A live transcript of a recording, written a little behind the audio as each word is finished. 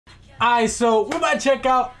Alright, so we're about to check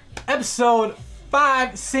out episode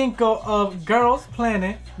 5 of Girls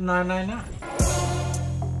Planet 999.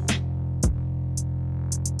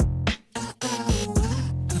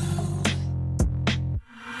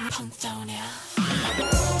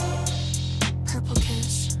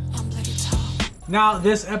 Now,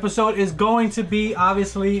 this episode is going to be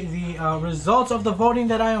obviously the results of the voting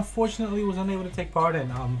that I unfortunately was unable to take part in.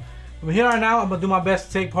 From here on out, I'm gonna do my best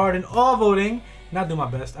to take part in all voting. Not do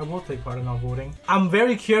my best, I will take part in all voting. I'm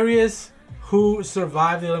very curious who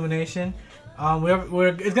survived the elimination.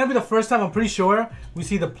 It's gonna be the first time, I'm pretty sure, we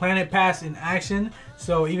see the Planet Pass in action.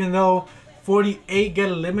 So even though 48 get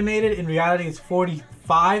eliminated, in reality it's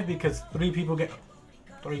 45 because 3 people get...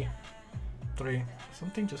 Three.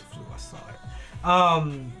 Something just flew, I saw it.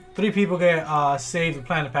 3 people get saved the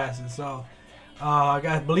Planet Passes. So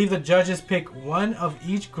I believe the judges pick one of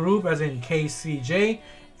each group, as in KCJ,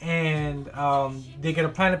 and they get a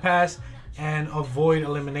Planet Pass and avoid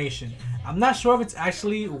elimination. I'm not sure if it's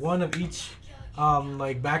actually one of each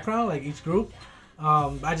like background, like each group.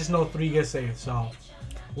 I just know 3 get saved, so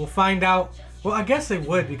we'll find out. Well, I guess they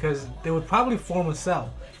would, because they would probably form a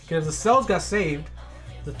cell. Because if the cells got saved,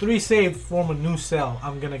 the 3 saved form a new cell,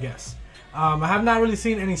 I'm gonna guess. I have not really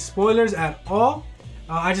seen any spoilers at all.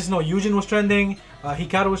 I just know Yujin was trending,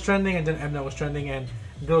 Hikaru was trending, and then Emna was trending, and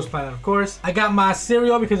Girls Planet, of course. I got my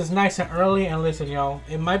cereal because it's nice and early, and listen, yo,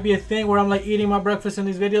 it might be a thing where I'm like eating my breakfast in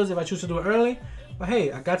these videos if I choose to do it early. But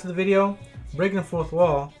hey, I got to the video, breaking the 4th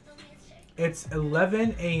wall. It's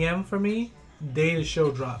 11 a.m. for me, day the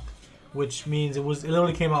show dropped, which means it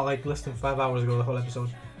literally came out like less than 5 hours ago, the whole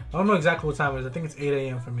episode. I don't know exactly what time it is. I think it's 8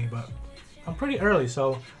 a.m. for me, but I'm pretty early,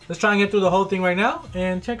 so let's try and get through the whole thing right now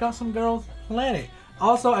and check out some Girls Planet.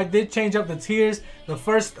 Also, I did change up the tiers. The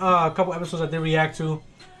first couple episodes I did react to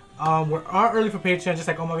are early for Patreon, just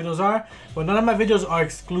like all my videos are, but none of my videos are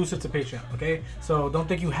exclusive to Patreon, okay? So don't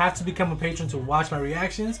think you have to become a patron to watch my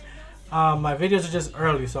reactions. My videos are just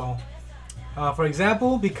early, so for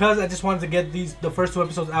example, because I just wanted to get the first 2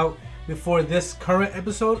 episodes out before this current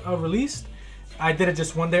episode released, I did it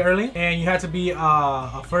just 1 day early, and you had to be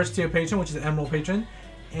a first tier patron, which is an Emerald patron,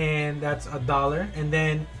 and that's $1. And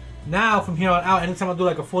then now from here on out, anytime I do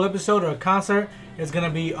like a full episode or a concert, it's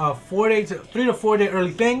gonna be a 3 to 4 day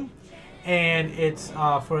early thing, and it's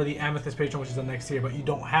for the Amethyst patron, which is the next tier. But you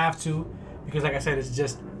don't have to, because like I said, it's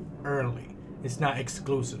just early. It's not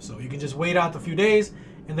exclusive, so you can just wait out a few days,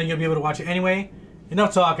 and then you'll be able to watch it anyway.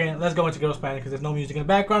 Enough talking. Let's go into Girls Planet because there's no music in the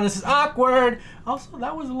background. This is awkward. Also,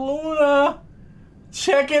 that was Luna.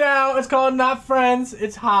 Check it out. It's called Not Friends.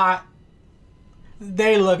 It's hot.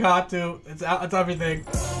 They look hot too. It's everything.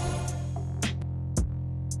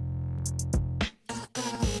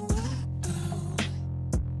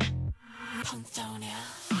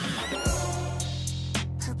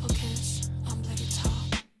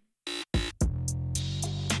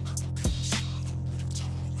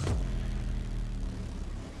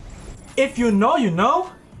 If you know, you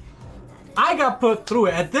know. I got put through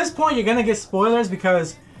it. At this point, you're gonna get spoilers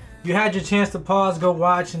because you had your chance to pause, go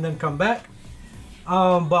watch, and then come back.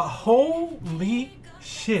 But holy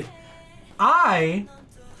shit. I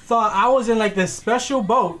thought I was in like this special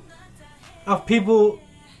boat of people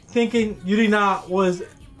thinking YURINA was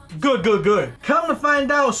good. Come to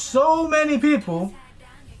find out, so many people,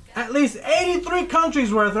 at least 83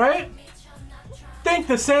 countries worth, right? Think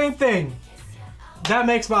the same thing. That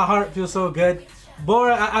makes my heart feel so good.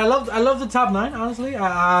 Bora, I love the top 9. Honestly,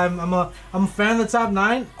 I'm a fan of the top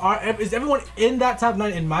 9. Is everyone in that top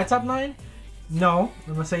 9 in my top 9? No,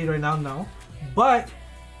 I'm gonna say it right now, no. But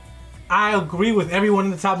I agree with everyone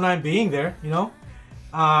in the top 9 being there. You know,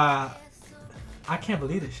 I can't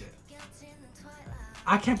believe this shit.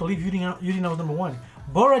 I can't believe YURINA was #1.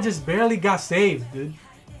 Bora just barely got saved, dude.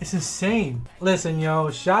 It's insane. Listen,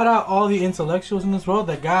 yo, shout out all the intellectuals in this world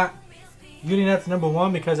that got YURINA to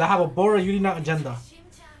 #1, because I have a Bora YURINA agenda,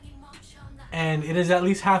 and it is at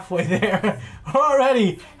least halfway there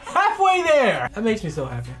already. Halfway there. That makes me so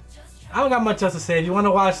happy. I don't got much else to say. If you want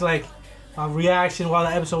to watch like a reaction while the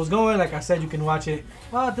episode was going, like I said, you can watch it.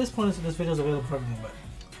 Well, at this point, this video is available for everyone, but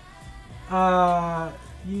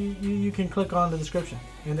you can click on the description,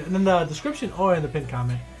 and in the description or in the pinned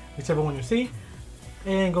comment, whichever one you see,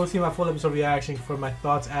 and go see my full episode reaction for my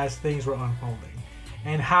thoughts as things were unfolding,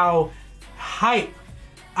 and how hype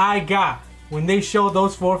I got when they showed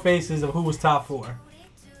those 4 faces of who was top 4.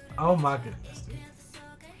 Oh my goodness, dude.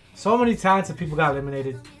 So many talented people got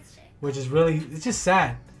eliminated, which is really, it's just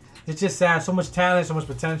sad. It's just sad. So much talent, so much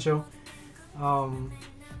potential.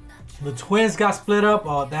 The twins got split up.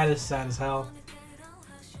 Oh, that is sad as hell.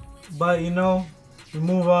 But you know, we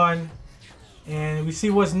move on. and we see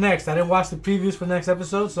what's next. I didn't watch the previews for the next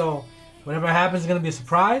episode, so whatever happens is gonna be a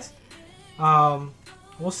surprise.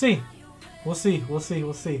 We'll see. We'll see.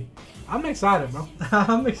 I'm excited, bro.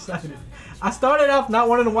 I'm excited. I started off not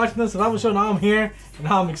wanting to watch this survival show. Now I'm here, and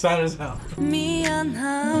now I'm excited as hell.